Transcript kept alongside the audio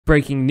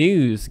Breaking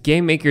news,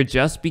 GameMaker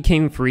just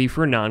became free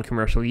for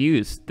non-commercial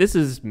use. This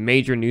is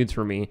major news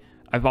for me.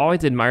 I've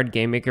always admired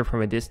GameMaker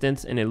from a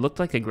distance and it looked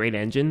like a great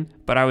engine,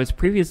 but I was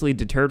previously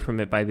deterred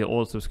from it by the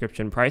old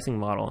subscription pricing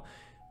model.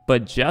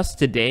 But just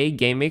today,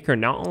 GameMaker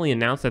not only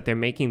announced that they're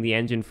making the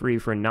engine free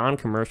for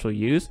non-commercial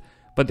use,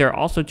 but they're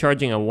also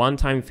charging a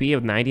one-time fee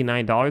of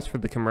 $99 for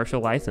the commercial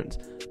license.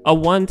 A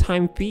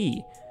one-time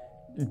fee!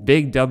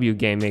 Big W,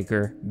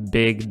 GameMaker.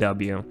 Big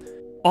W.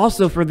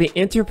 Also, for the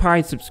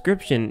enterprise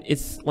subscription,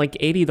 it's like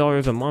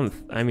 $80 a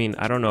month. I mean,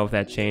 I don't know if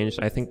that changed.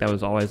 I think that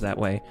was always that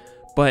way.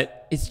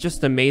 But it's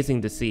just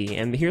amazing to see.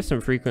 And here's some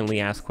frequently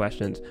asked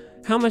questions.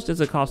 How much does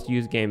it cost to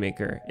use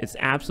GameMaker? It's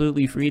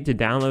absolutely free to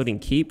download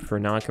and keep for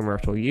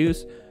non-commercial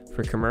use.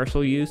 For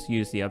commercial use,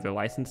 use the other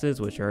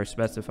licenses, which are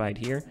specified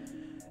here.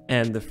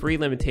 And the free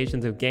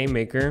limitations of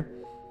GameMaker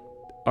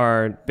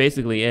are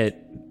basically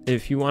it.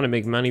 If you want to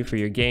make money for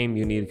your game,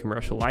 you need a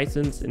commercial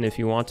license, and if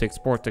you want to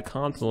export to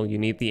console, you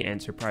need the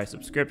enterprise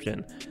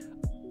subscription.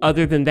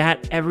 Other than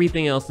that,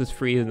 everything else is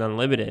free and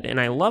unlimited, and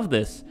I love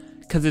this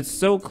because it's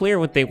so clear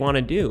what they want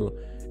to do.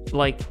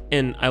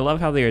 And I love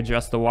how they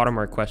address the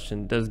watermark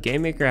question. Does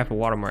GameMaker have a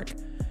watermark?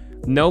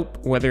 Nope.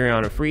 Whether you're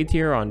on a free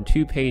tier or on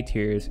two paid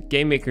tiers,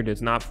 GameMaker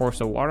does not force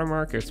a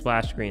watermark or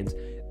splash screens.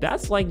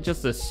 That's like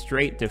just a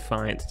straight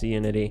defiance to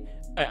Unity.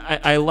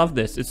 I love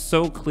this. It's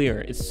so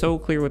clear. It's so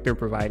clear what they're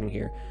providing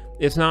here.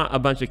 It's not a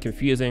bunch of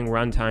confusing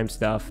runtime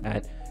stuff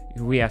that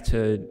we have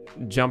to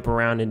jump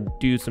around and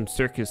do some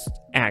circus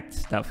act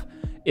stuff.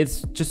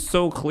 It's just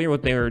so clear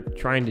what they are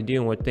trying to do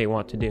and what they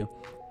want to do.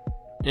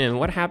 And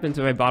what happens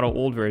if I bought an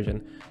old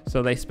version?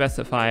 So they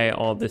specify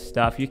all this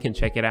stuff. You can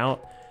check it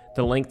out.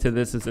 The link to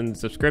this is in the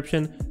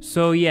description.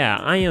 So yeah,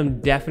 I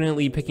am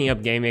definitely picking up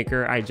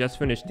GameMaker. I just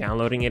finished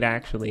downloading it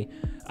actually.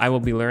 I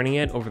will be learning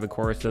it over the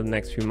course of the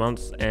next few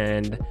months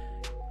and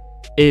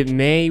it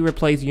may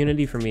replace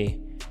Unity for me.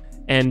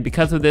 And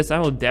because of this, I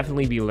will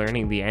definitely be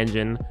learning the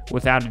engine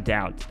without a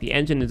doubt. The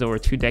engine is over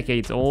 2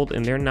 decades old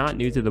and they're not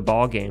new to the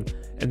ballgame.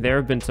 And there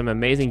have been some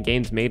amazing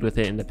games made with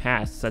it in the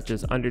past, such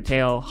as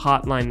Undertale,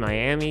 Hotline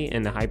Miami,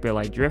 and the Hyper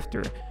Light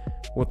Drifter.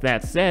 With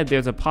that said,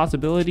 there's a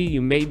possibility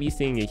you may be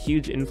seeing a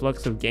huge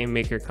influx of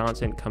GameMaker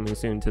content coming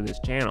soon to this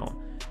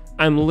channel.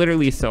 I'm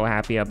literally so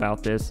happy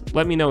about this.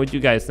 Let me know what you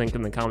guys think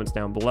in the comments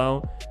down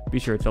below. Be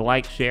sure to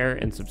like, share,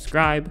 and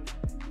subscribe.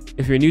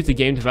 If you're new to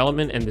game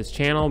development and this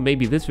channel,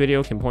 maybe this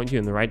video can point you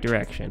in the right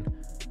direction.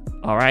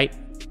 Alright,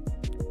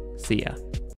 see ya.